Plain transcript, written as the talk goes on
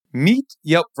Meet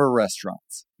Yelp for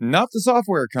restaurants. Not the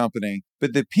software company,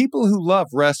 but the people who love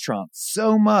restaurants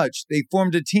so much they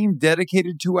formed a team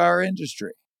dedicated to our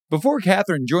industry. Before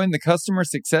Catherine joined the customer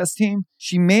success team,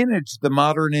 she managed the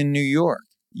Modern in New York.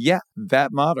 Yeah,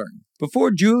 that Modern.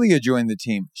 Before Julia joined the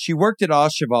team, she worked at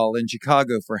Aucheval in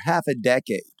Chicago for half a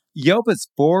decade. Yelp is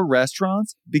for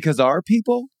restaurants because our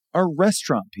people are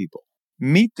restaurant people.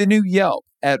 Meet the new Yelp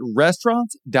at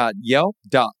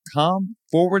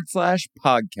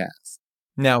restaurants.yelp.com/podcast.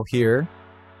 Now here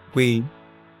we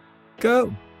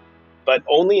go. But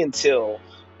only until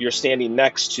you're standing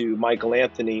next to Michael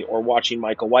Anthony or watching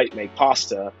Michael White make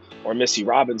pasta, or Missy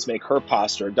Robbins make her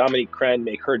pasta, or Dominique Crenn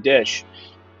make her dish,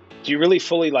 do you really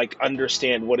fully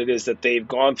understand what it is that they've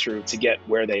gone through to get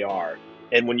where they are.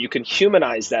 And when you can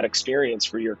humanize that experience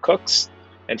for your cooks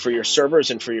and for your servers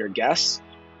and for your guests,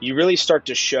 you really start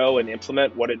to show and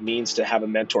implement what it means to have a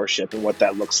mentorship and what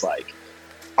that looks like.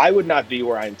 I would not be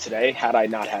where I am today had I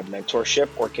not had mentorship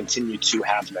or continue to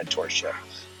have mentorship.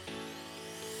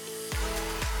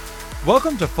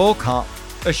 Welcome to Full Comp,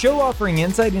 a show offering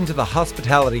insight into the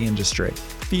hospitality industry,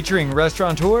 featuring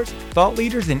restaurateurs, thought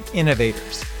leaders, and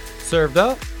innovators. Served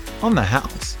up on the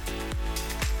house.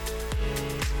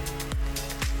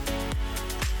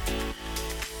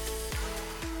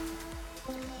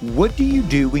 What do you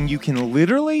do when you can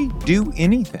literally do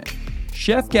anything?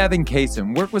 Chef Gavin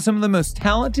Kaysen worked with some of the most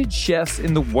talented chefs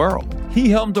in the world. He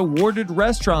helmed awarded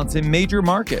restaurants in major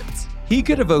markets. He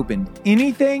could have opened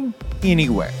anything,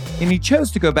 anywhere, and he chose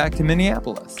to go back to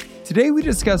Minneapolis. Today we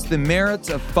discuss the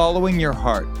merits of following your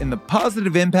heart and the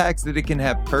positive impacts that it can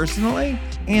have personally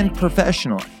and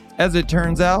professionally. As it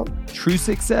turns out, true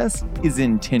success is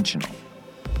intentional.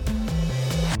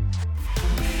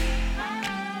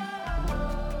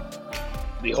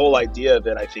 The whole idea of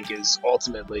it, I think, is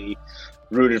ultimately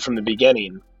rooted from the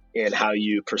beginning in how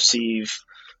you perceive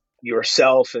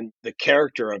yourself and the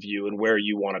character of you and where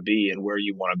you want to be and where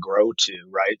you want to grow to,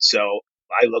 right? So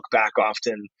I look back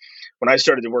often when I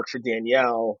started to work for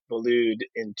Danielle Boulud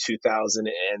in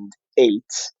 2008.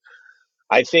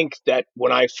 I think that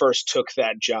when I first took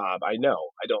that job, I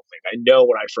know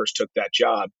when I first took that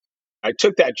job, I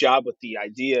took that job with the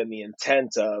idea and the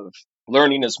intent of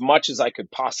learning as much as I could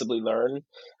possibly learn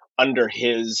under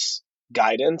his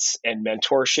guidance and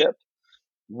mentorship,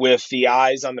 with the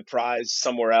eyes on the prize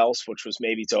somewhere else, which was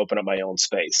maybe to open up my own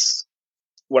space.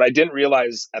 What I didn't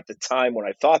realize at the time when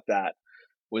I thought that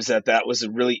was that that was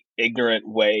a really ignorant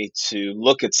way to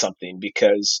look at something,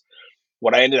 because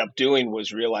what I ended up doing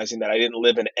was realizing that I didn't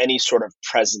live in any sort of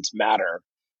present matter,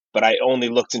 but I only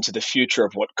looked into the future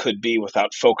of what could be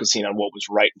without focusing on what was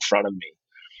right in front of me.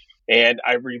 And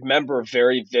I remember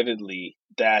very vividly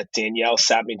that Danielle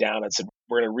sat me down and said,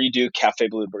 we're going to redo Café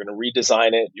Boulud. We're going to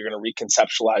redesign it. You're going to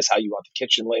reconceptualize how you want the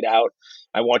kitchen laid out.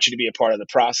 I want you to be a part of the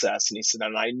process. And he said,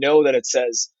 and I know that it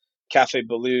says Café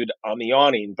Boulud on the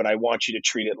awning, but I want you to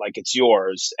treat it like it's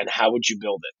yours. And how would you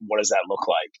build it? What does that look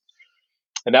like?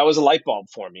 And that was a light bulb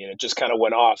for me. And it just kind of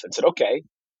went off and said, okay,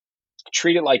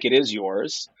 treat it like it is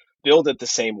yours, build it the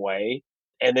same way,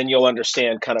 and then you'll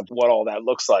understand kind of what all that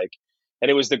looks like. And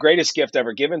it was the greatest gift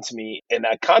ever given to me in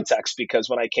that context, because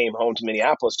when I came home to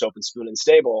Minneapolis to open Spoon and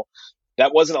Stable,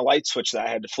 that wasn't a light switch that I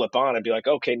had to flip on and be like,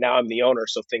 okay, now I'm the owner,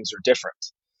 so things are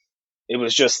different. It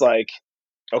was just like,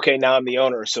 okay, now I'm the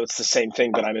owner, so it's the same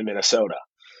thing, but I'm in Minnesota.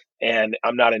 And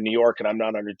I'm not in New York, and I'm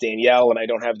not under Danielle, and I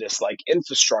don't have this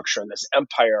infrastructure and this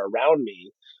empire around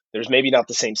me. There's maybe not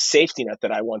the same safety net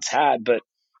that I once had, but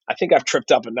I think I've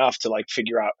tripped up enough to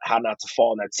figure out how not to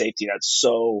fall in that safety net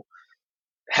so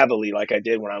heavily like I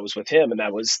did when I was with him. And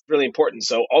that was really important.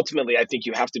 So ultimately, I think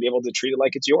you have to be able to treat it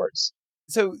like it's yours.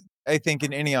 So I think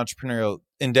in any entrepreneurial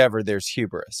endeavor, there's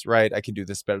hubris, right? I can do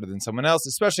this better than someone else,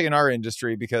 especially in our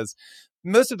industry, because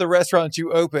most of the restaurants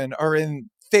you open are in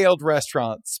failed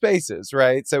restaurant spaces,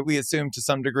 right? So we assume to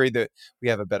some degree that we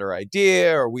have a better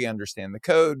idea or we understand the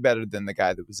code better than the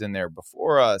guy that was in there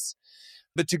before us.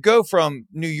 But to go from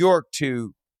New York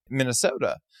to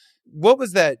Minnesota, what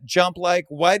was that jump like?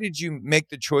 Why did you make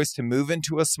the choice to move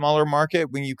into a smaller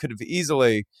market when you could have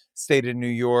easily stayed in New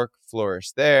York,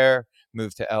 flourished there,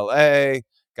 moved to LA,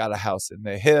 got a house in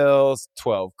the hills,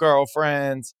 12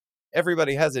 girlfriends?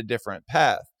 Everybody has a different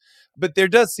path. But there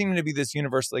does seem to be this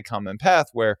universally common path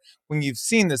where when you've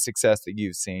seen the success that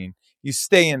you've seen, you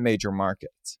stay in major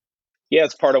markets. Yeah,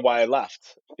 it's part of why I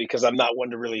left, because I'm not one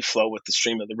to really flow with the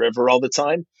stream of the river all the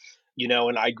time.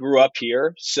 And I grew up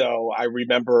here, so I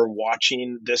remember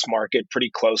watching this market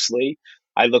pretty closely.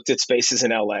 I looked at spaces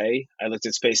in LA, I looked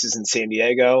at spaces in San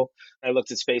Diego, I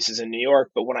looked at spaces in New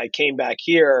York. But when I came back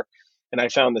here and I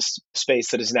found this space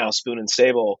that is now Spoon and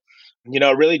Stable,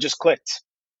 it really just clicked.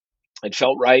 It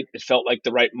felt right. It felt like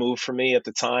the right move for me at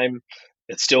the time.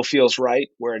 It still feels right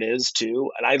where it is too.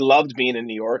 And I loved being in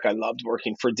New York. I loved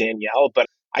working for Danielle, but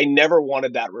I never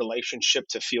wanted that relationship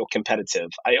to feel competitive.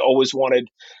 I always wanted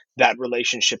that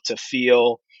relationship to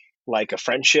feel like a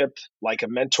friendship, like a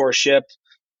mentorship.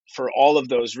 For all of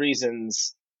those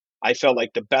reasons, I felt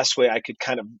like the best way I could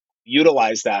kind of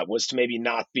utilize that was to maybe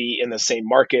not be in the same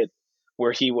market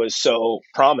where he was so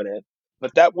prominent.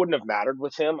 But that wouldn't have mattered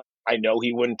with him. I know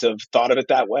he wouldn't have thought of it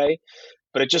that way,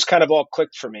 but it just kind of all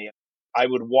clicked for me. I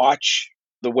would watch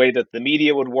the way that the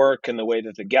media would work and the way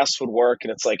that the guests would work.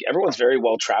 And it's like everyone's very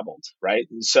well traveled, right?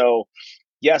 And so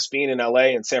yes, being in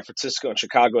LA and San Francisco and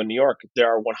Chicago and New York, there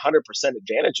are 100%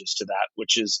 advantages to that,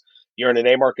 which is you're in an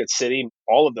A market city.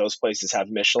 All of those places have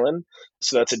Michelin.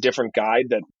 So that's a different guide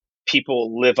that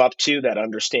people live up to that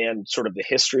understand sort of the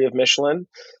history of Michelin.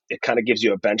 It kind of gives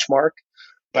you a benchmark.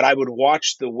 But I would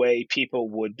watch the way people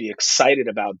would be excited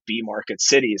about B market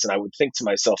cities. And I would think to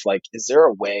myself, like, is there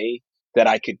a way that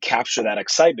I could capture that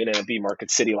excitement in a B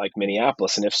market city like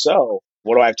Minneapolis? And if so,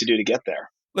 what do I have to do to get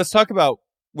there? Let's talk about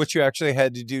what you actually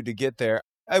had to do to get there.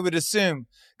 I would assume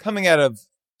coming out of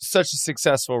such a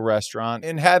successful restaurant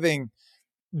and having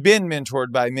been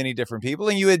mentored by many different people,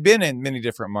 and you had been in many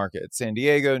different markets, San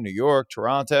Diego, New York,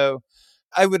 Toronto,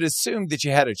 I would assume that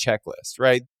you had a checklist,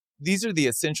 right? These are the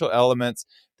essential elements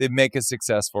that make a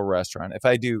successful restaurant. If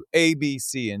I do A, B,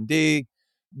 C, and D,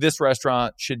 this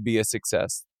restaurant should be a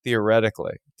success,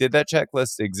 theoretically. Did that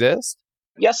checklist exist?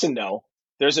 Yes and no.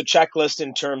 There's a checklist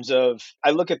in terms of,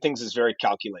 I look at things as very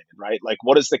calculated, right? Like,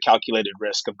 what is the calculated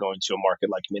risk of going to a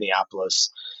market like Minneapolis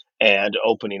and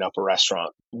opening up a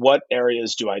restaurant? What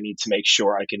areas do I need to make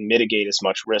sure I can mitigate as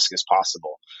much risk as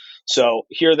possible? So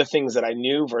here are the things that I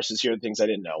knew versus here are the things I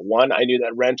didn't know. One, I knew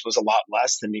that rent was a lot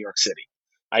less than New York City.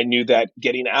 I knew that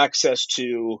getting access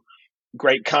to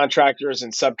great contractors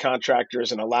and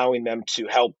subcontractors and allowing them to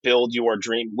help build your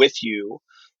dream with you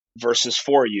versus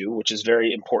for you, which is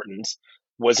very important,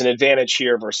 was an advantage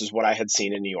here versus what I had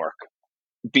seen in New York.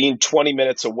 Being 20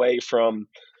 minutes away from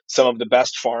some of the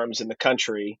best farms in the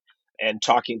country and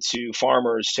talking to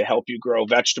farmers to help you grow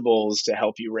vegetables, to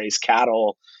help you raise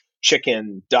cattle,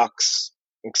 chicken, ducks,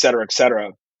 et cetera, et cetera.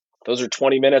 Those are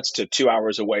 20 minutes to 2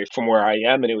 hours away from where I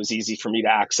am. And it was easy for me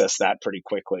to access that pretty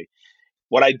quickly.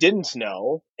 What I didn't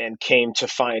know and came to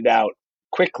find out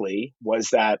quickly was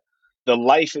that the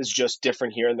life is just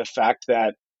different here. And the fact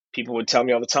that people would tell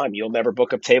me all the time, you'll never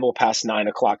book a table past 9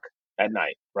 o'clock at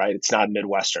night, right? It's not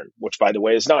Midwestern, which by the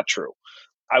way is not true.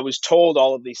 I was told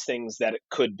all of these things that it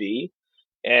could be.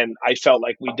 And I felt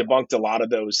like we debunked a lot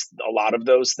of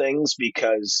those things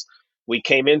because we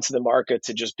came into the market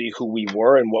to just be who we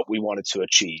were and what we wanted to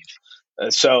achieve.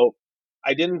 So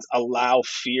I didn't allow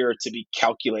fear to be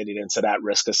calculated into that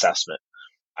risk assessment.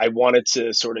 I wanted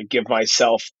to sort of give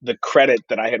myself the credit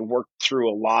that I had worked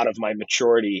through a lot of my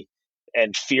maturity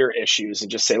and fear issues and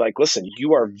just say, like, listen,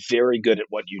 you are very good at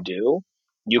what you do.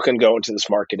 You can go into this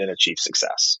market and achieve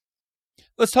success.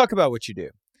 Let's talk about what you do.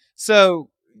 So,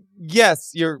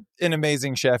 yes, you're an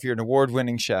amazing chef. You're an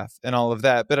award-winning chef and all of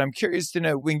that. But I'm curious to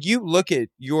know, when you look at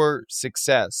your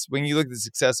success, when you look at the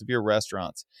success of your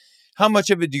restaurants, how much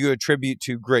of it do you attribute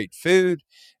to great food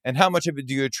and how much of it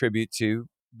do you attribute to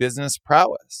business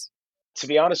prowess? To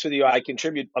be honest with you, I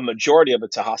contribute a majority of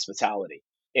it to hospitality.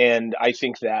 And I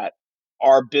think that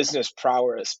our business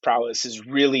prowess is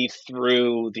really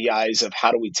through the eyes of how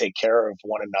do we take care of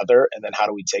one another and then how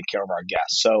do we take care of our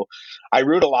guests. So I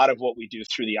root a lot of what we do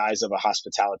through the eyes of a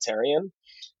hospitalitarian.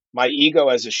 My ego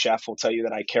as a chef will tell you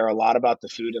that I care a lot about the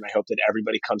food and I hope that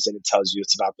everybody comes in and tells you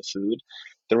it's about the food.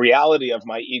 The reality of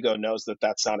my ego knows that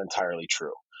that's not entirely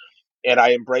true, and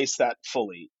I embrace that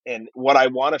fully. And what I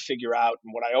want to figure out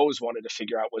and what I always wanted to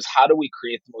figure out was how do we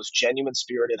create the most genuine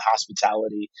spirited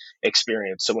hospitality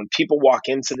experience? So when people walk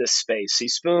into this space, see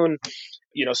Spoon,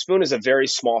 Spoon is a very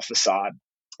small facade.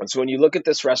 And so when you look at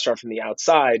this restaurant from the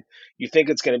outside, you think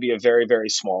it's going to be a very, very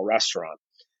small restaurant.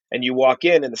 And you walk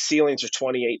in and the ceilings are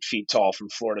 28 feet tall from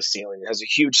floor to ceiling. It has a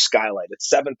huge skylight. It's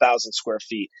 7,000 square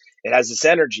feet. It has this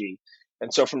energy.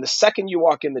 And so from the second you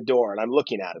walk in the door, and I'm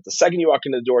looking at it, the second you walk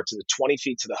in the door to the 20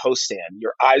 feet to the host stand,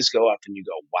 your eyes go up and you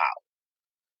go, wow.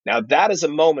 Now that is a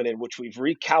moment in which we've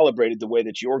recalibrated the way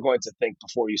that you're going to think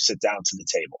before you sit down to the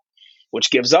table,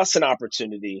 which gives us an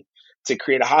opportunity to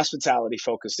create a hospitality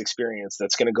focused experience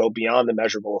that's going to go beyond the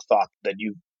measurable thought that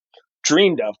you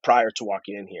dreamed of prior to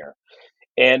walking in here.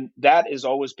 And that has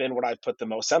always been what I've put the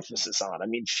most emphasis on. I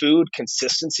mean, food,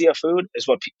 consistency of food is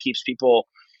what keeps people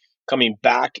coming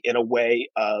back in a way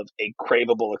of a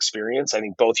craveable experience. I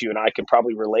think both you and I can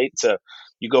probably relate to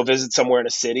You go visit somewhere in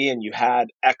a city and you had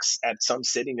X at some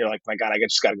city and you're like, my God, I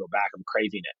just got to go back. I'm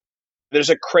craving it. There's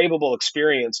a craveable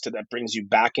experience that brings you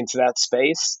back into that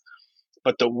space,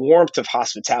 but the warmth of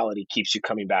hospitality keeps you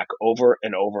coming back over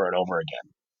and over and over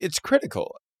again. It's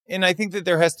critical. And I think that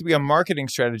there has to be a marketing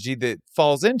strategy that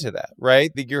falls into that,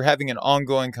 right? That you're having an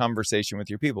ongoing conversation with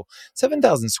your people.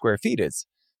 7,000 square feet is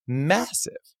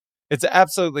massive. It's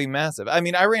absolutely massive. I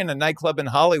mean, I ran a nightclub in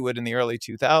Hollywood in the early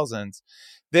 2000s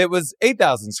that was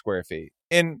 8,000 square feet,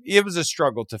 and it was a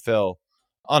struggle to fill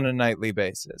on a nightly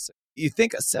basis. You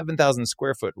think a 7,000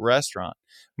 square foot restaurant,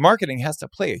 marketing has to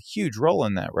play a huge role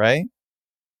in that, right?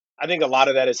 I think a lot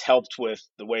of that is helped with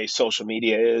the way social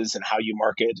media is and how you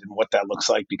market and what that looks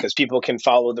like, because people can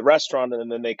follow the restaurant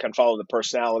and then they can follow the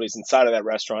personalities inside of that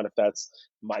restaurant, if that's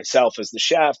myself as the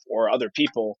chef or other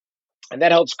people. And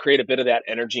that helps create a bit of that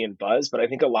energy and buzz. But I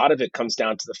think a lot of it comes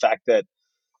down to the fact that,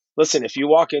 listen, if you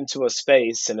walk into a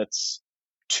space and it's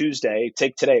Tuesday,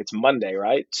 take today, it's Monday,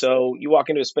 right? So you walk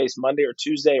into a space Monday or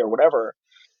Tuesday or whatever,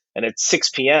 and it's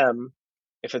 6 p.m.,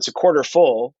 if it's a quarter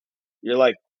full, you're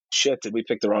like, shit, did we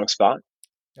pick the wrong spot?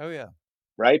 Oh, yeah.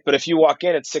 Right. But if you walk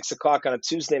in at 6 o'clock on a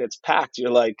Tuesday and it's packed,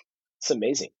 you're like, it's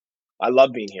amazing. I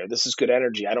love being here. This is good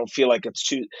energy. I don't feel like it's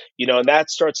too, and that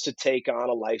starts to take on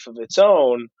a life of its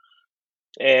own.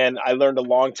 And I learned a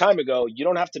long time ago, you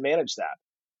don't have to manage that,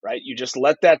 right? You just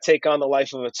let that take on the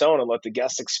life of its own and let the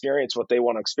guests experience what they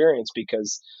want to experience,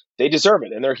 because they deserve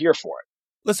it and they're here for it.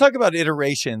 Let's talk about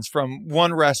iterations from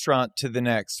one restaurant to the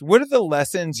next. What are the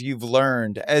lessons you've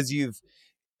learned as you've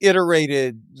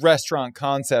iterated restaurant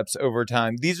concepts over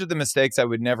time? These are the mistakes I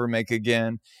would never make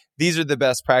again. These are the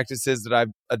best practices that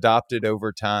I've adopted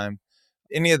over time.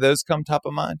 Any of those come top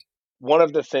of mind? One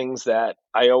of the things that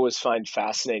I always find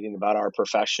fascinating about our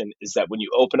profession is that when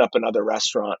you open up another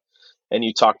restaurant and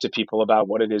you talk to people about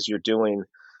what it is you're doing,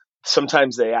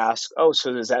 sometimes they ask, oh,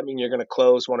 so does that mean you're going to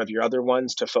close one of your other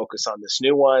ones to focus on this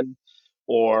new one?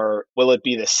 Or will it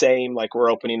be the same? Like,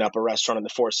 we're opening up a restaurant in the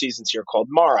Four Seasons here called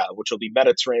Mara, which will be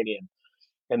Mediterranean.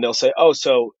 And they'll say, oh,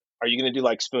 so are you going to do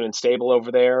like Spoon and Stable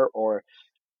over there? Or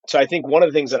so I think one of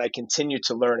the things that I continue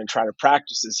to learn and try to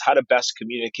practice is how to best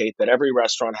communicate that every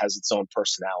restaurant has its own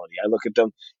personality. I look at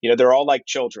them, they're all like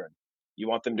children. You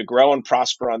want them to grow and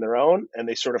prosper on their own, and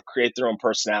they sort of create their own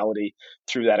personality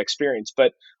through that experience.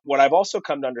 But what I've also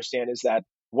come to understand is that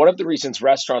one of the reasons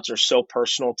restaurants are so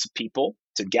personal to people,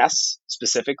 to guests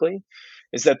specifically,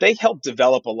 is that they help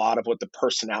develop a lot of what the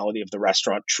personality of the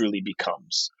restaurant truly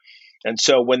becomes. And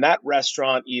so when that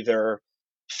restaurant either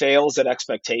fails at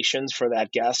expectations for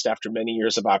that guest after many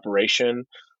years of operation,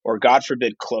 or God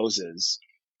forbid closes,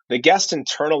 the guest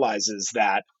internalizes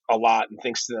that a lot and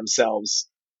thinks to themselves,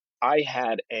 I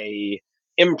had a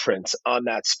imprint on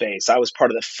that space. I was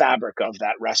part of the fabric of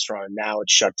that restaurant. And now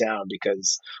it's shut down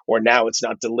or now it's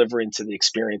not delivering to the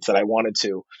experience that I wanted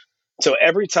to. So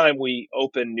every time we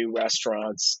open new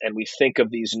restaurants and we think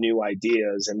of these new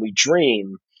ideas and we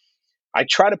dream, I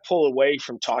try to pull away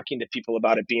from talking to people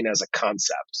about it being as a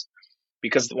concept.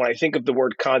 Because when I think of the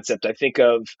word concept, I think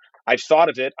of, I've thought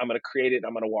of it, I'm going to create it,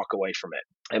 I'm going to walk away from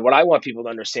it. And what I want people to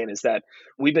understand is that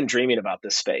we've been dreaming about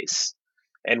this space.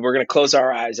 And we're going to close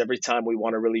our eyes every time we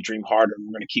want to really dream harder. And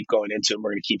we're going to keep going into it. And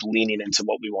we're going to keep leaning into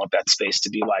what we want that space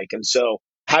to be like. And so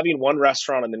having one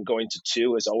restaurant and then going to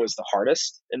two is always the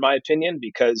hardest, in my opinion,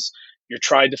 because you're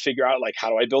trying to figure out, like, how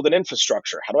do I build an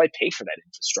infrastructure? How do I pay for that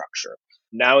infrastructure?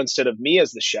 Now, instead of me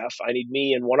as the chef, I need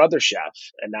me and one other chef.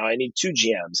 And now I need two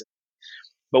GMs.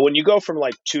 But when you go from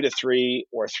like 2 to 3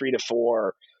 or 3 to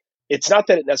 4, it's not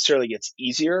that it necessarily gets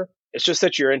easier. It's just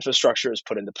that your infrastructure is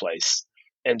put into place.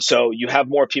 And so you have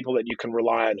more people that you can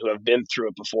rely on who have been through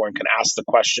it before and can ask the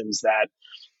questions that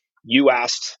you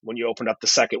asked when you opened up the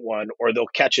second one, or they'll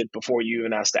catch it before you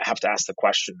even have to ask the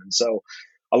question. And so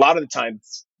a lot of the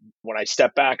times when I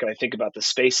step back and I think about the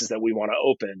spaces that we want to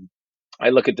open, I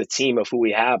look at the team of who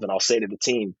we have and I'll say to the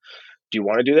team, do you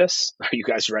want to do this? Are you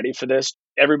guys ready for this?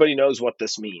 Everybody knows what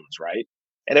this means, right?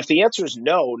 And if the answer is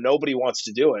no, nobody wants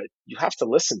to do it, you have to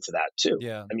listen to that too.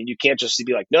 Yeah. I mean, you can't just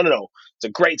be like, no, it's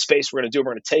a great space. We're going to do it.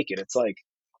 We're going to take it. It's like,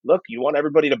 look, you want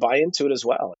everybody to buy into it as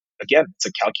well. Again, it's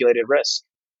a calculated risk.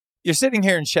 You're sitting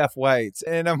here in Chef White's,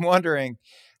 and I'm wondering,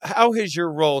 how has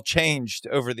your role changed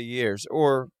over the years,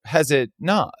 or has it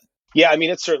not? Yeah, I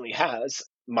mean, it certainly has.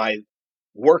 My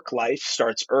work life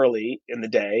starts early in the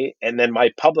day, and then my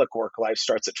public work life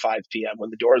starts at 5 p.m. when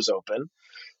the doors open.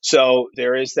 So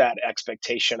there is that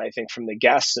expectation, I think, from the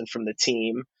guests and from the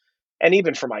team, and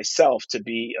even for myself, to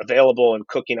be available and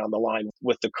cooking on the line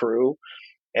with the crew.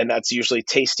 And that's usually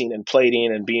tasting and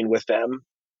plating and being with them.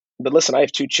 But listen, I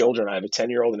have two children. I have a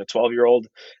 10-year-old and a 12-year-old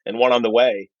and one on the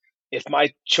way. if my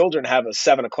children have a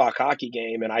 7 o'clock hockey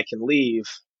game and I can leave,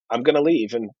 I'm going to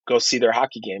leave and go see their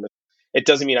hockey game. It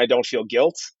doesn't mean I don't feel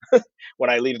guilt when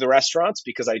I leave the restaurants,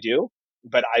 because I do,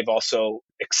 but I've also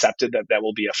accepted that that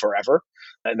will be a forever,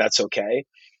 and that's okay.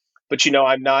 But,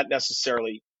 I'm not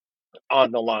necessarily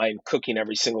on the line cooking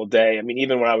every single day. I mean,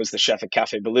 even when I was the chef at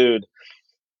Cafe Boulud,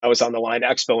 I was on the line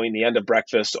expoing the end of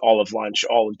breakfast, all of lunch,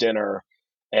 all of dinner.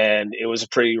 And it was a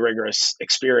pretty rigorous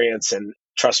experience. And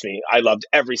trust me, I loved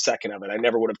every second of it. I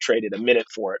never would have traded a minute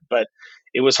for it, but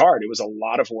it was hard. It was a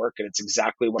lot of work, and it's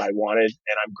exactly what I wanted.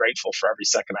 And I'm grateful for every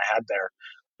second I had there.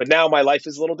 But now my life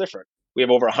is a little different. We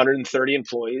have over 130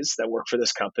 employees that work for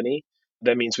this company.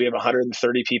 That means we have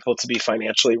 130 people to be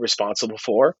financially responsible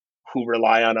for, who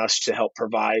rely on us to help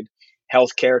provide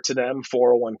healthcare to them,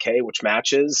 401k, which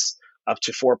matches up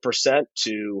to 4%,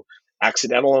 to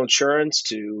accidental insurance,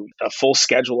 to a full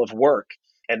schedule of work.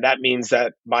 And that means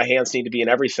that my hands need to be in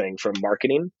everything from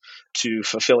marketing to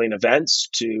fulfilling events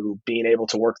to being able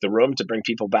to work the room to bring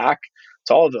people back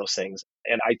to all of those things.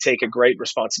 And I take a great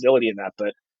responsibility in that,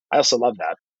 but I also love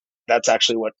that. That's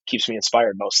actually what keeps me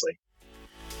inspired mostly.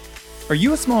 Are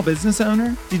you a small business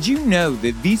owner? Did you know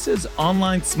that Visa's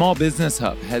online small business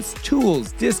hub has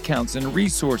tools, discounts, and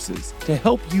resources to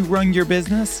help you run your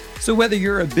business? So whether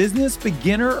you're a business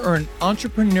beginner or an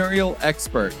entrepreneurial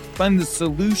expert, find the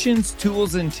solutions,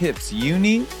 tools, and tips you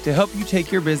need to help you take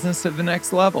your business to the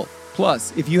next level.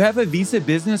 Plus, if you have a Visa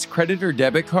business credit or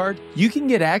debit card, you can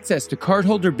get access to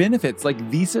cardholder benefits like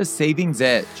Visa Savings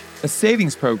Edge, a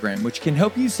savings program which can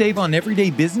help you save on everyday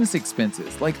business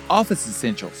expenses like office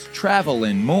essentials, travel,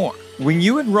 and more. When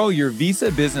you enroll your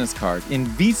Visa business card in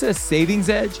Visa Savings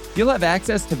Edge, you'll have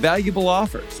access to valuable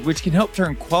offers, which can help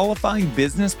turn qualifying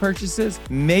business purchases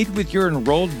made with your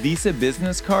enrolled Visa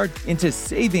business card into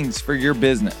savings for your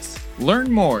business.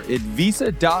 Learn more at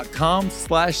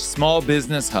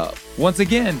visa.com/smallbusinesshub. Once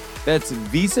again, that's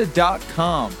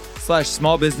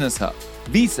visa.com/smallbusinesshub.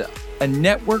 Visa, a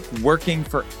network working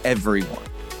for everyone.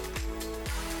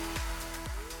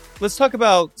 Let's talk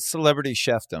about celebrity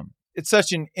chefdom. It's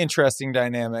such an interesting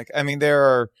dynamic. I mean, there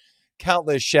are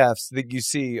countless chefs that you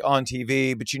see on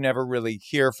TV, but you never really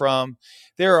hear from.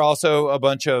 There are also a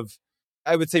bunch of,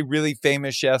 I would say, really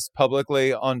famous chefs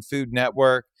publicly on Food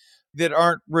Network that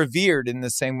aren't revered in the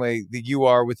same way that you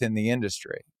are within the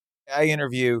industry. I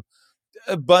interview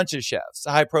a bunch of chefs,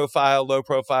 high profile, low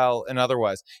profile, and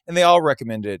otherwise, and they all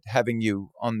recommended having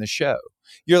you on the show.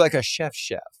 You're like a chef.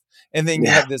 And then you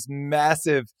have this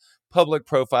massive public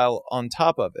profile on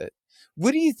top of it.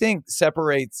 What do you think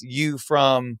separates you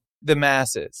from the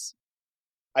masses?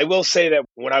 I will say that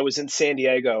when I was in San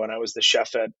Diego and I was the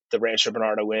chef at the Rancho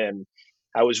Bernardo Inn,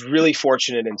 I was really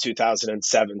fortunate in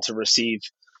 2007 to receive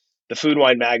the Food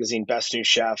Wine Magazine Best New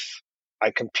Chef.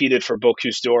 I competed for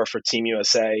Bocuse d'Or for Team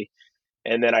USA.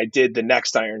 And then I did the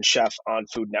Next Iron Chef on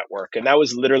Food Network. And that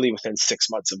was literally within 6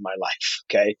 months of my life.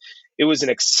 Okay. It was an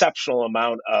exceptional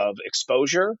amount of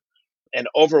exposure and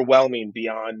overwhelming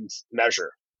beyond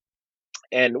measure.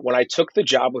 And when I took the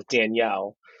job with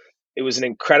Danielle, it was an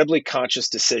incredibly conscious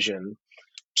decision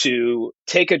to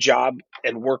take a job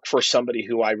and work for somebody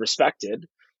who I respected,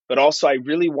 but also I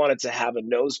really wanted to have a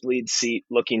nosebleed seat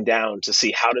looking down to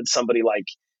see how did somebody like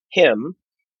him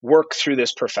work through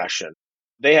this profession.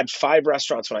 They had 5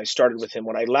 restaurants when I started with him.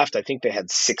 When I left, I think they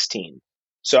had 16.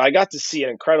 So I got to see an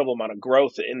incredible amount of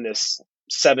growth in this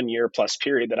 7-year plus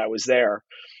period that I was there.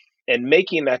 And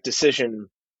making that decision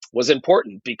was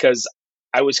important because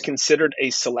I was considered a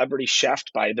celebrity chef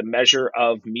by the measure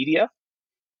of media,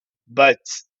 but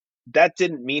that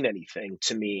didn't mean anything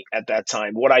to me at that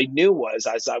time. What I knew was,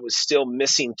 as I was still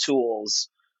missing tools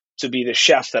to be the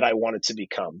chef that I wanted to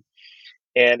become.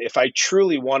 And if I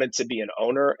truly wanted to be an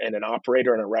owner and an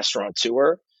operator and a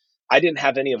restaurateur, I didn't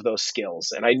have any of those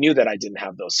skills. And I knew that I didn't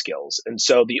have those skills. And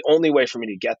so the only way for me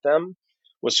to get them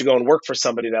was to go and work for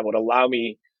somebody that would allow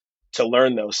me to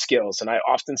learn those skills. And I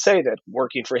often say that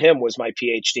working for him was my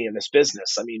PhD in this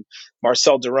business. I mean,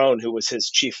 Marcel Duron, who was his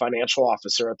chief financial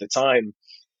officer at the time,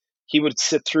 he would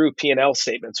sit through P&L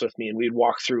statements with me, and we'd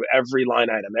walk through every line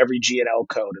item, every G&L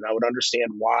code, and I would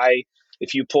understand why,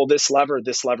 if you pull this lever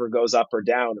goes up or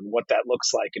down, and what that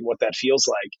looks like and what that feels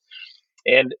like.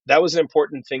 And that was an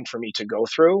important thing for me to go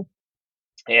through.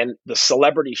 And the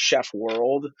celebrity chef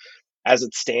world, as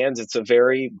it stands, it's a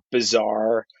very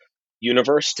bizarre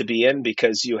universe to be in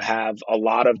because you have a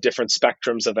lot of different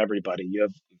spectrums of everybody. You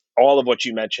have all of what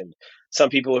you mentioned. Some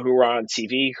people who are on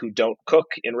TV who don't cook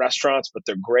in restaurants, but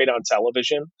they're great on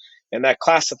television, and that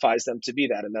classifies them to be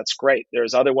that, and that's great.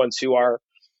 There's other ones who are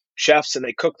chefs and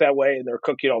they cook that way and they're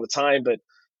cooking all the time, but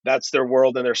that's their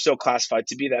world and they're still classified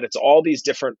to be that. It's all these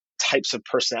different types of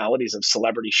personalities of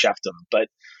celebrity chefdom. But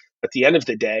at the end of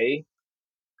the day,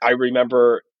 I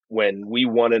remember when we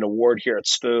won an award here at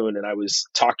Spoon, and I was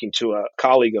talking to a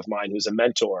colleague of mine who's a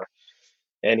mentor,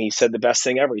 and he said the best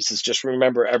thing ever. He says, just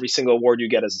remember every single award you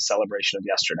get is a celebration of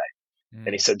yesterday.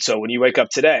 And he said, so when you wake up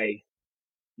today,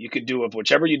 you could do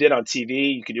whichever you did on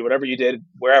TV, you could do whatever you did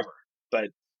wherever. But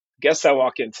guests that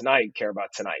walk in tonight care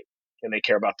about tonight, and they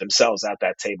care about themselves at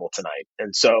that table tonight.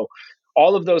 And so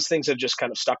all of those things have just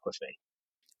kind of stuck with me.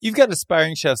 You've got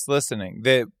aspiring chefs listening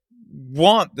that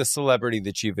want the celebrity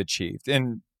that you've achieved.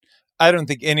 And I don't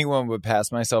think anyone would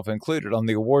pass, myself included, on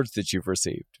the awards that you've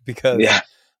received, because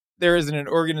there isn't an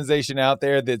organization out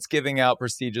there that's giving out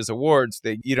prestigious awards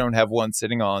that you don't have one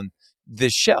sitting on the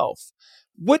shelf.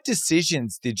 What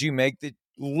decisions did you make that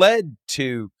led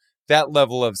to that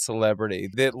level of celebrity,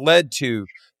 that led to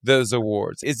those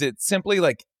awards? Is it simply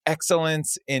like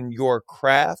excellence in your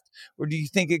craft, or do you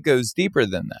think it goes deeper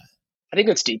than that? I think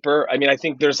it's deeper. I mean, I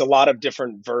think there's a lot of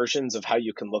different versions of how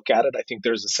you can look at it. I think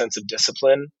there's a sense of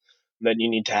discipline that you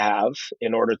need to have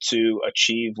in order to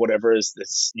achieve whatever is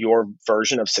your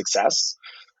version of success.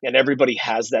 And everybody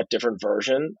has that different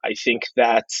version. I think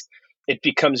that it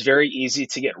becomes very easy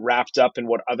to get wrapped up in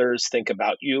what others think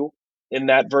about you in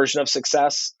that version of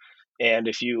success. And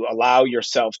if you allow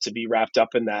yourself to be wrapped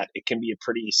up in that, it can be a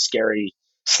pretty scary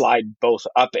slide both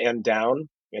up and down.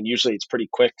 And usually it's pretty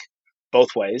quick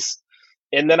both ways.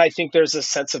 And then I think there's a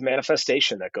sense of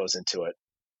manifestation that goes into it.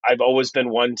 I've always been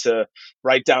one to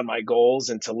write down my goals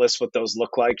and to list what those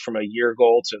look like, from a year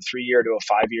goal to a 3-year to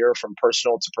a 5-year, from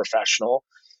personal to professional,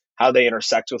 how they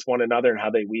intersect with one another and how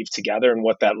they weave together and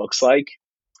what that looks like.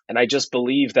 And I just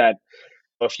believe that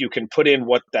if you can put in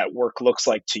what that work looks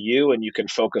like to you, and you can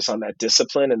focus on that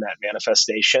discipline and that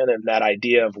manifestation and that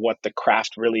idea of what the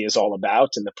craft really is all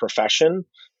about in the profession,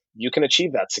 you can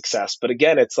achieve that success. But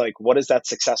again, it's like, what is that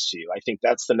success to you? I think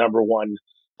that's the number one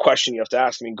question you have to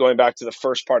ask. I mean, going back to the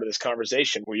first part of this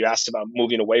conversation where you asked about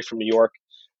moving away from New York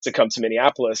to come to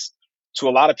Minneapolis, to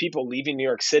a lot of people, leaving New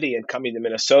York City and coming to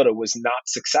Minnesota was not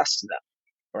success to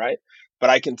them, right? But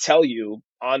I can tell you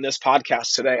on this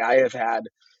podcast today, I have had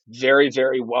very,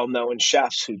 very well-known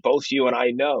chefs who both you and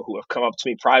I know, who have come up to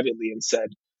me privately and said,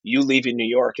 you leaving New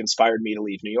York inspired me to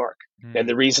leave New York. And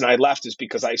the reason I left is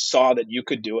because I saw that you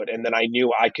could do it, and then I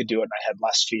knew I could do it, and I had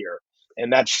less fear.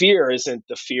 And that fear isn't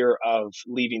the fear of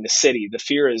leaving the city. The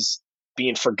fear is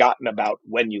being forgotten about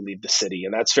when you leave the city.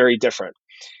 And that's very different.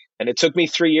 And it took me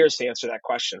 3 years to answer that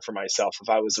question for myself, if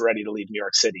I was ready to leave New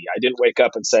York City. I didn't wake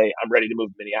up and say, I'm ready to move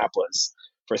to Minneapolis.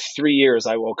 For 3 years,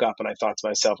 I woke up and I thought to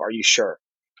myself, are you sure?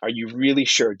 Are you really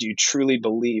sure? Do you truly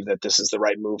believe that this is the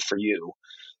right move for you?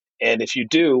 And if you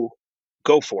do,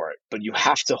 go for it. But you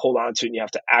have to hold on to it, and you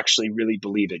have to actually really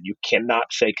believe it. You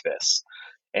cannot fake this.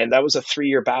 And that was a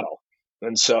 3-year battle.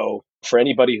 And so for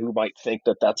anybody who might think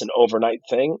that that's an overnight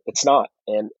thing, it's not.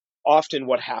 And often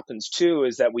what happens too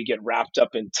is that we get wrapped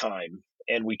up in time,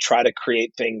 and we try to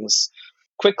create things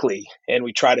quickly, and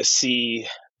we try to see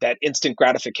that instant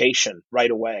gratification right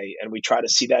away, and we try to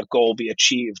see that goal be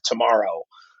achieved tomorrow.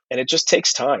 And it just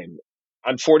takes time.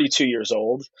 I'm 42 years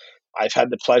old. I've had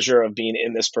the pleasure of being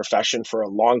in this profession for a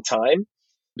long time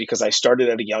because I started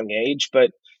at a young age,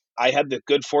 but I had the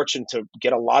good fortune to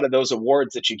get a lot of those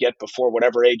awards that you get before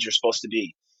whatever age you're supposed to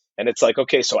be. And it's like,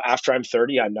 okay, so after I'm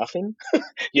 30, I'm nothing.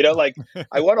 Like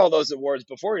I won all those awards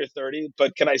before you're 30,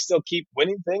 but can I still keep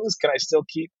winning things? Can I still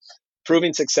keep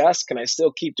proving success? Can I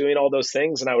still keep doing all those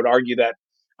things? And I would argue that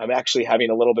I'm actually having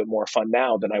a little bit more fun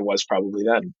now than I was probably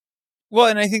then. Well,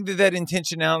 and I think that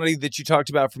intentionality that you talked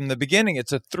about from the beginning,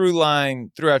 it's a through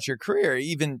line throughout your career.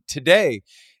 Even today,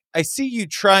 I see you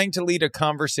trying to lead a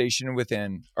conversation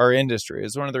within our industry.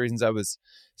 It's one of the reasons I was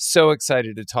so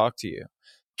excited to talk to you.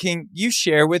 Can you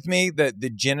share with me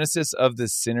the genesis of the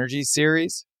Synergy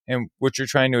series and what you're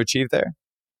trying to achieve there?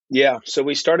 Yeah. So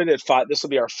we started at 5. This will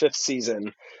be our 5th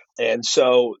season. And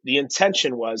so the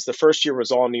intention was, the first year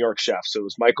was all New York chefs. So it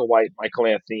was Michael White, Michael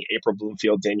Anthony, April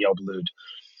Bloomfield, Danielle Boulud.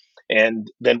 And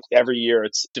then every year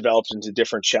it's developed into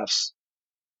different chefs.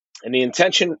 And the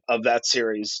intention of that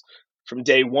series from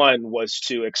day one was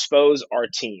to expose our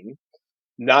team,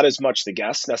 not as much the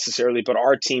guests necessarily, but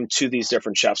our team, to these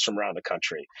different chefs from around the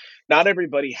country. Not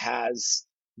everybody has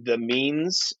the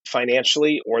means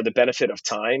financially or the benefit of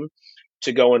time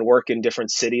to go and work in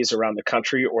different cities around the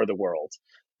country or the world.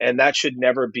 And that should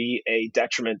never be a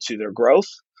detriment to their growth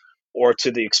or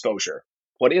to the exposure.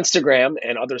 What Instagram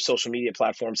and other social media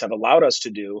platforms have allowed us to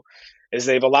do is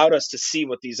they've allowed us to see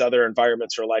what these other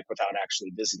environments are like without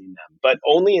actually visiting them. But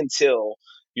only until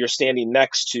you're standing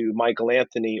next to Michael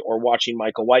Anthony or watching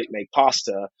Michael White make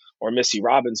pasta or Missy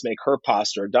Robbins make her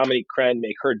pasta, or Dominique Crenn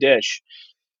make her dish,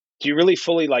 do you really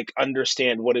fully like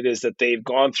understand what it is that they've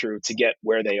gone through to get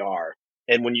where they are?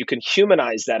 And when you can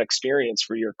humanize that experience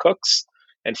for your cooks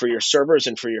and for your servers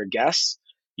and for your guests,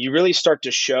 you really start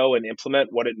to show and implement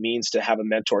what it means to have a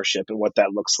mentorship and what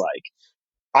that looks like.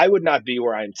 I would not be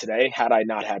where I am today had I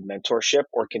not had mentorship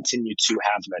or continue to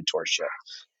have mentorship.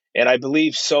 And I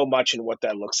believe so much in what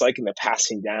that looks like in the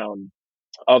passing down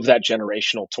of that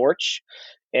generational torch.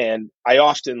 And I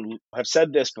often have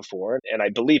said this before, and I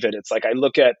believe it. It's like I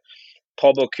look at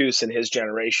Paul Bocuse and his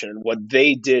generation, what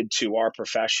they did to our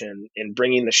profession in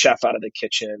bringing the chef out of the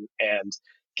kitchen and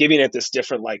giving it this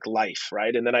different like life,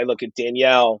 right? And then I look at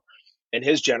Daniel and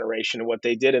his generation and what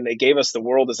they did, and they gave us the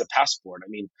world as a passport. I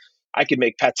mean, I could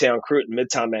make pate en croûte in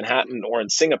Midtown Manhattan or in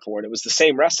Singapore, and it was the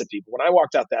same recipe. But when I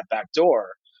walked out that back door,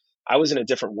 I was in a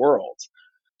different world.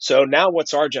 So now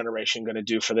what's our generation going to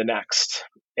do for the next?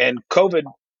 And COVID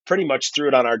pretty much threw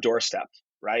it on our doorstep,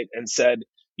 right? And said,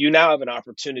 you now have an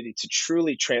opportunity to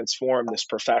truly transform this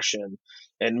profession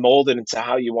and mold it into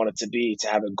how you want it to be, to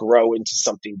have it grow into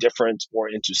something different or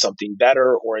into something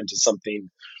better or into something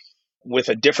with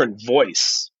a different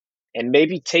voice, and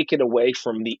maybe take it away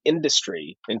from the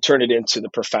industry and turn it into the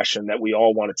profession that we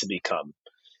all want it to become.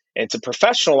 And to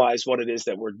professionalize what it is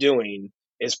that we're doing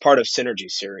is part of Synergy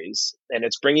Series. And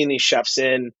it's bringing these chefs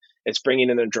in, it's bringing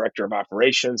in the director of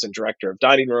operations and director of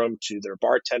dining room to their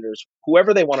bartenders,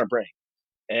 whoever they want to bring.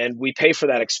 And we pay for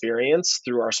that experience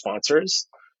through our sponsors.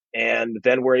 And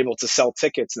then we're able to sell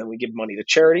tickets, and then we give money to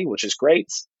charity, which is great.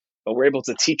 But we're able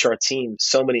to teach our team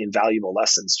so many invaluable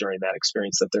lessons during that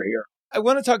experience that they're here. I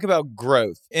want to talk about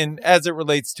growth and as it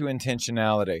relates to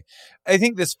intentionality. I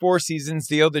think this Four Seasons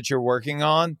deal that you're working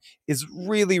on is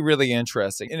really, really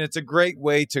interesting. And it's a great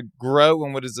way to grow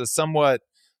in what is a somewhat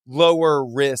lower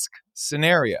risk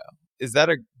scenario. Is that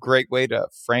a great way to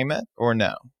frame it or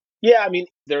no? Yeah, I mean,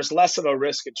 there's less of a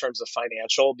risk in terms of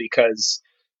financial because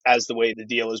as the way the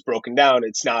deal is broken down,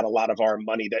 it's not a lot of our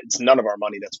money it's none of our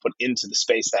money that's put into the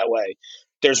space that way.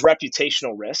 There's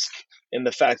reputational risk in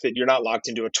the fact that you're not locked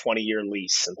into a 20-year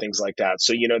lease and things like that.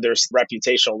 So, there's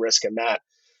reputational risk in that.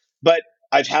 But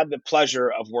I've had the pleasure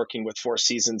of working with Four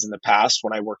Seasons in the past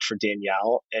when I worked for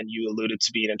Danielle, and you alluded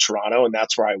to being in Toronto, and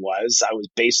that's where I was. I was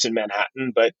based in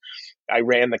Manhattan, but I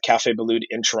ran the Café Boulud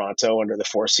in Toronto under the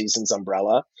Four Seasons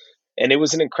umbrella. And it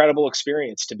was an incredible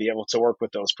experience to be able to work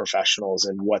with those professionals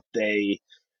and what they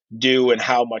do and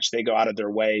how much they go out of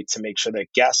their way to make sure that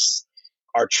guests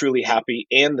are truly happy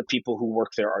and the people who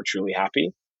work there are truly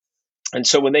happy. And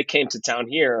so when they came to town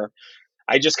here,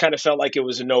 I just kind of felt like it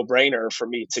was a no-brainer for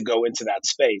me to go into that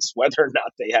space. Whether or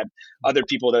not they had other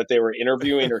people that they were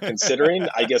interviewing or considering,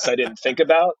 I guess I didn't think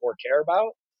about or care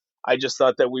about. I just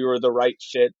thought that we were the right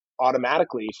fit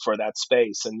automatically for that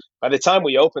space. And by the time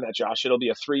we open that, Josh, it'll be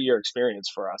a 3-year experience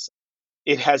for us.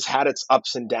 It has had its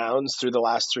ups and downs through the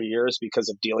last 3 years because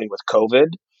of dealing with COVID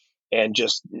and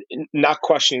just not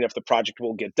questioning if the project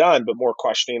will get done, but more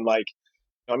questioning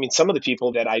some of the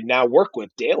people that I now work with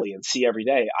daily and see every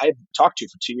day, I've talked to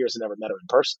for 2 years and never met them in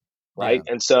person. Right.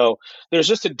 Yeah. And so there's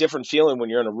just a different feeling when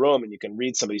you're in a room and you can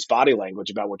read somebody's body language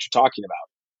about what you're talking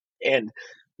about. And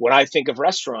when I think of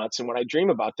restaurants and when I dream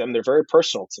about them, they're very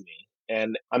personal to me.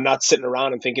 And I'm not sitting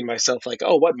around and thinking to myself like,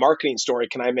 oh, what marketing story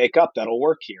can I make up that'll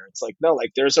work here? It's like, no,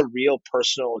 like there's a real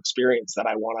personal experience that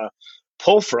I want to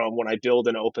pull from when I build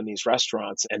and open these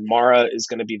restaurants. And Mara is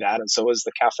going to be that. And so is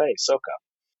the cafe, Soka.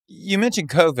 You mentioned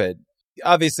COVID.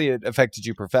 Obviously, it affected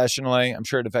you professionally. I'm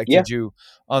sure it affected you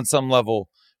on some level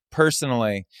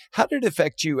personally. How did it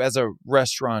affect you as a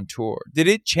restaurateur? Did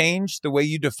it change the way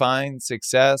you define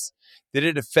success? Did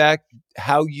it affect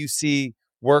how you see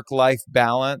work-life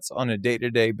balance on a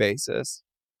day-to-day basis?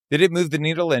 Did it move the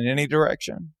needle in any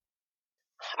direction?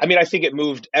 I mean, I think it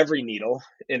moved every needle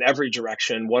in every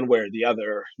direction, one way or the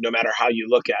other, no matter how you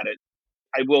look at it.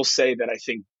 I will say that I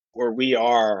think where we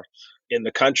are in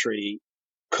the country,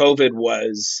 COVID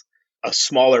was a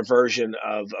smaller version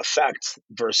of effect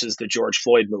versus the George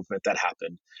Floyd movement that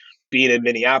happened. Being in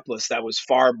Minneapolis, that was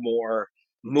far more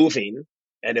moving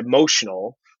and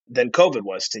emotional than COVID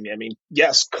was to me. I mean,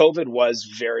 yes, COVID was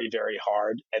very, very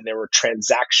hard, and there were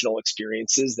transactional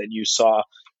experiences that you saw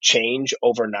change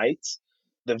overnight.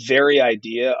 The very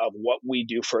idea of what we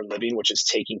do for a living, which is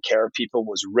taking care of people,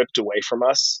 was ripped away from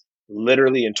us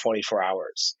literally in 24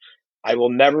 hours. I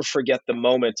will never forget the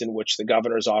moment in which the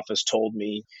governor's office told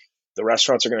me the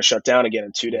restaurants are going to shut down again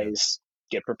in 2 days.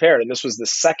 Get prepared. And this was the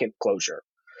second closure.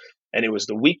 And it was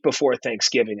the week before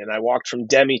Thanksgiving. And I walked from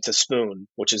Demi to Spoon,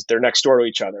 which is they're next door to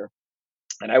each other.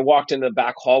 And I walked in the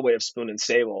back hallway of Spoon and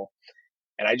Stable.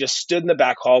 And I just stood in the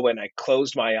back hallway and I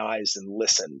closed my eyes and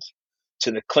listened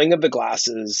to the cling of the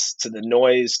glasses, to the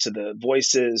noise, to the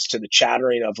voices, to the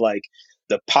chattering of like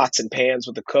the pots and pans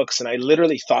with the cooks. And I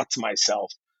literally thought to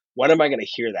myself, when am I going to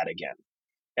hear that again?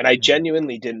 And I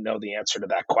genuinely didn't know the answer to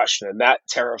that question. And that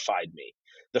terrified me.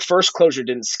 The first closure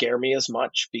didn't scare me as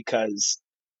much because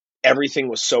everything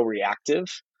was so reactive.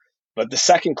 But the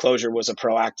second closure was a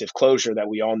proactive closure that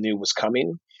we all knew was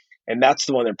coming. And that's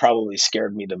the one that probably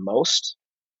scared me the most.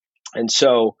 And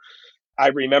so I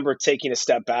remember taking a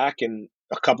step back and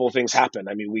a couple of things happened.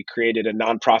 I mean, we created a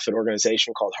nonprofit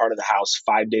organization called Heart of the House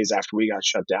 5 days after we got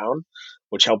shut down,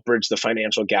 which helped bridge the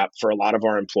financial gap for a lot of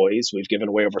our employees. We've given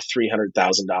away over $300,000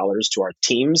 to our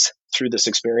teams through this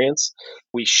experience.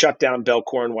 We shut down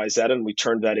Belcourt and Wayzata and we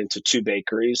turned that into 2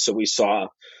 bakeries. So we saw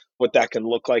what that can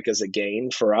look like as a gain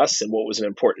for us and what was an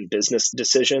important business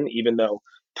decision, even though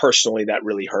personally that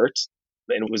really hurt.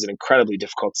 And it was an incredibly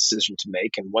difficult decision to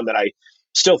make and one that I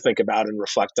still think about and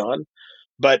reflect on.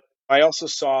 But I also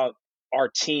saw our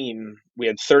team, we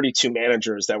had 32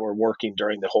 managers that were working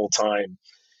during the whole time.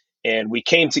 And we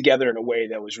came together in a way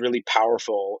that was really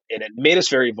powerful and it made us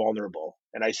very vulnerable.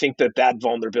 And I think that that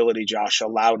vulnerability, Josh,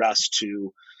 allowed us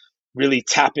to really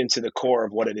tap into the core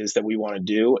of what it is that we want to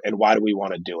do and why do we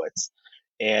want to do it.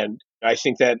 And I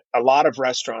think that a lot of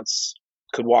restaurants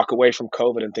could walk away from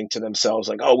COVID and think to themselves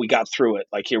like, oh, we got through it.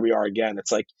 Like, here we are again.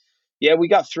 It's like, yeah, we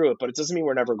got through it, but it doesn't mean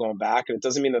we're never going back. And it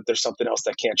doesn't mean that there's something else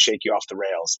that can't shake you off the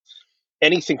rails.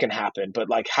 Anything can happen, but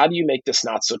like, how do you make this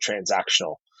not so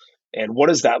transactional? And what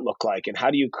does that look like? And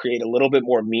how do you create a little bit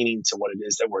more meaning to what it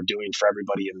is that we're doing for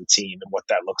everybody in the team and what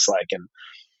that looks like? And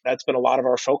that's been a lot of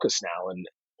our focus now. And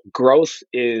growth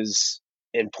is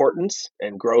important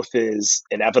and growth is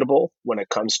inevitable when it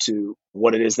comes to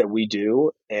what it is that we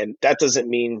do. And that doesn't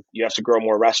mean you have to grow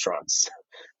more restaurants.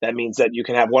 That means that you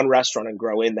can have one restaurant and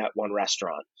grow in that one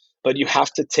restaurant. But you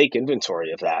have to take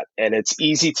inventory of that. And it's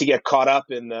easy to get caught up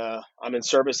in the I'm in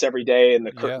service every day and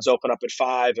the curtains open up at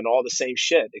 5 and all the same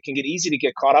shit. It can get easy to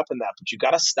get caught up in that, but you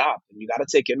got to stop and you got to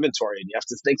take inventory and you have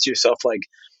to think to yourself, like,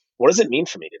 what does it mean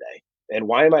for me today? And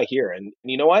why am I here? And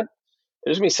you know what?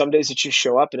 There's going to be some days that you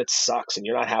show up and it sucks and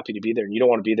you're not happy to be there and you don't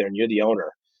want to be there and you're the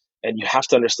owner. And you have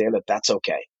to understand that that's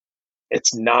okay.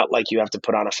 It's not like you have to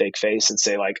put on a fake face and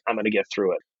say, like, I'm going to get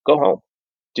through it. Go home,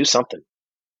 do something.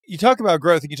 You talk about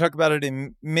growth and you talk about it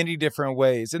in many different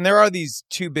ways. And there are these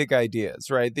 2 big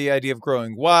ideas, right? The idea of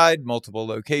growing wide, multiple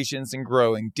locations, and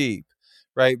growing deep,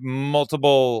 right?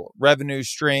 Multiple revenue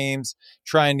streams,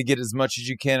 trying to get as much as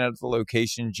you can out of the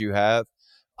locations you have.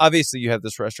 Obviously, you have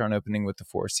this restaurant opening with the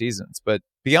 4 Seasons, but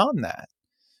beyond that,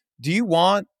 do you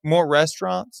want more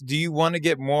restaurants? Do you want to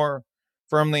get more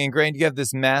firmly ingrained? You have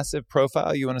this massive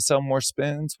profile. You want to sell more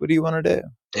spoons? What do you want to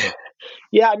do?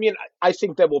 Yeah, I mean, I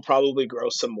think that we'll probably grow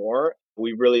some more.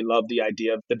 We really love the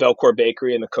idea of the Belcourt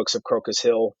Bakery and the Cooks of Crocus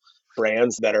Hill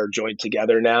brands that are joined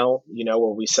together now, you know,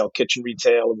 where we sell kitchen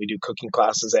retail and we do cooking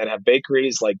classes and have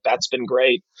bakeries. Like, that's been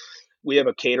great. We have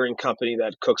a catering company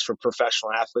that cooks for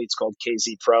professional athletes called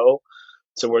KZ Pro.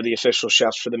 So we're the official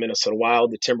chefs for the Minnesota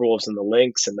Wild, the Timberwolves, and the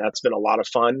Lynx. And that's been a lot of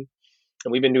fun.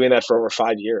 And we've been doing that for over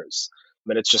 5 years. I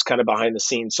mean, it's just kind of behind the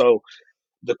scenes. So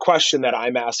the question that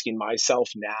I'm asking myself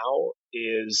now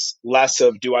is less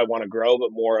of do I want to grow, but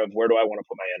more of where do I want to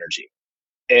put my energy?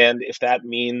 And if that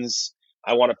means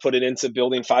I want to put it into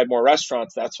building 5 more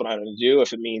restaurants, that's what I'm going to do.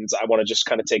 If it means I want to just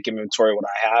kind of take inventory of what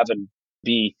I have and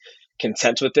be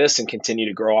content with this and continue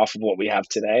to grow off of what we have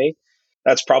today,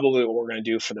 that's probably what we're going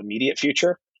to do for the immediate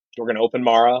future. We're going to open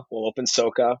Mara, we'll open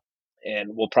Soka, and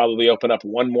we'll probably open up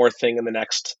one more thing in the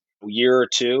next year or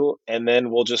 2, and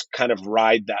then we'll just kind of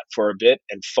ride that for a bit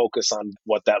and focus on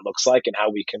what that looks like and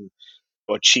how we can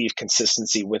achieve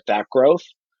consistency with that growth.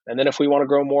 And then if we want to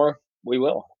grow more, we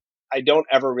will. I don't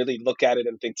ever really look at it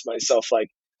and think to myself, like,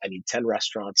 I need 10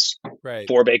 restaurants, right,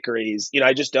 4 bakeries. You know,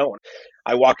 I just don't.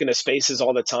 I walk into spaces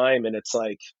all the time and it's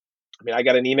like, I mean, I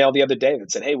got an email the other day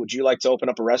that said, hey, would you like to open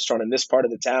up a restaurant in this part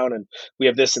of the town? And we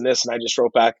have this and this. And I just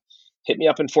wrote back, hit me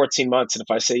up in 14 months. And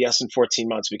if I say yes in 14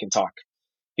 months, we can talk.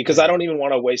 Because I don't even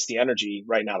want to waste the energy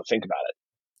right now to think about it.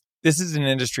 This is an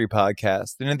industry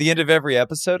podcast. And at the end of every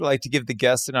episode, I like to give the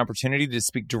guests an opportunity to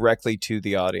speak directly to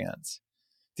the audience.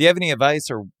 Do you have any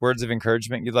advice or words of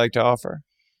encouragement you'd like to offer?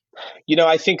 You know,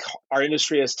 I think our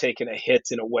industry has taken a hit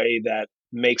in a way that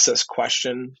makes us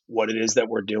question what it is that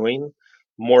we're doing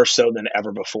more so than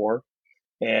ever before.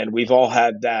 And we've all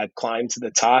had that climb to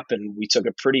the top, and we took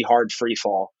a pretty hard free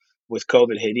fall with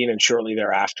COVID hitting and shortly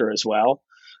thereafter as well.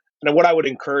 And what I would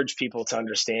encourage people to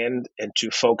understand and to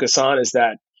focus on is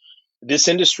that this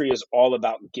industry is all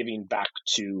about giving back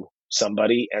to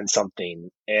somebody and something.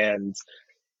 And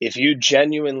If you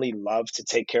genuinely love to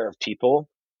take care of people,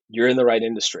 you're in the right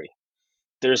industry.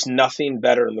 There's nothing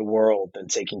better in the world than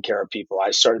taking care of people. I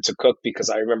started to cook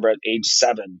because I remember at age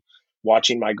 7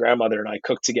 watching my grandmother and I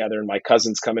cook together and my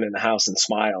cousins come in the house and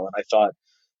smile. And I thought,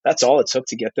 that's all it took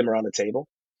to get them around the table.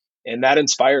 And that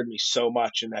inspired me so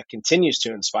much, and that continues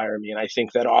to inspire me. And I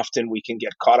think that often we can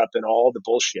get caught up in all the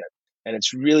bullshit. And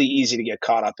it's really easy to get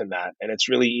caught up in that. And it's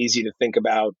really easy to think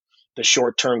about the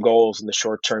short-term goals and the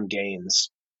short-term gains.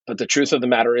 But the truth of the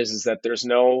matter is that there's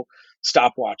no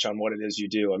stopwatch on what it is you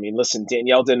do. I mean, listen,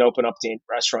 Daniel didn't open up the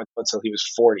restaurant until he was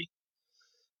 40.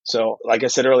 So like I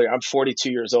said earlier, I'm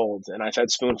 42 years old and I've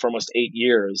had Spoon for almost 8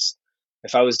 years.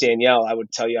 If I was Danielle, I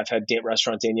would tell you I've had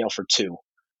Restaurant Danielle for 2.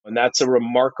 And that's a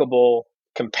remarkable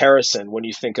comparison when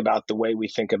you think about the way we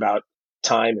think about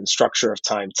time and structure of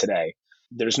time today.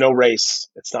 There's no race.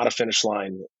 It's not a finish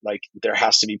line. Like, there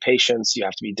has to be patience. You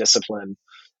have to be disciplined.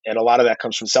 And a lot of that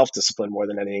comes from self-discipline more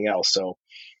than anything else. So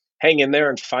hang in there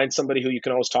and find somebody who you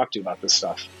can always talk to about this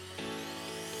stuff.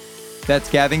 That's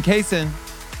Gavin Kaysen.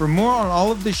 For more on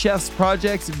all of the chef's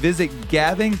projects, visit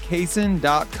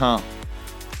gavinkaysen.com.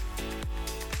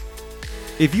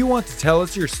 If you want to tell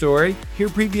us your story, hear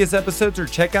previous episodes, or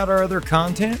check out our other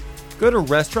content, go to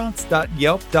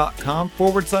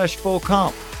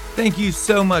restaurants.yelp.com/fullcomp. Thank you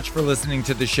so much for listening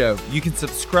to the show. You can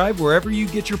subscribe wherever you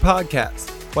get your podcasts.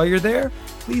 While you're there,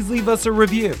 please leave us a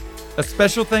review. A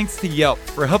special thanks to Yelp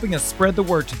for helping us spread the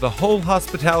word to the whole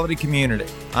hospitality community.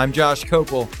 I'm Josh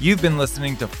Kopel. You've been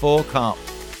listening to Full Comp.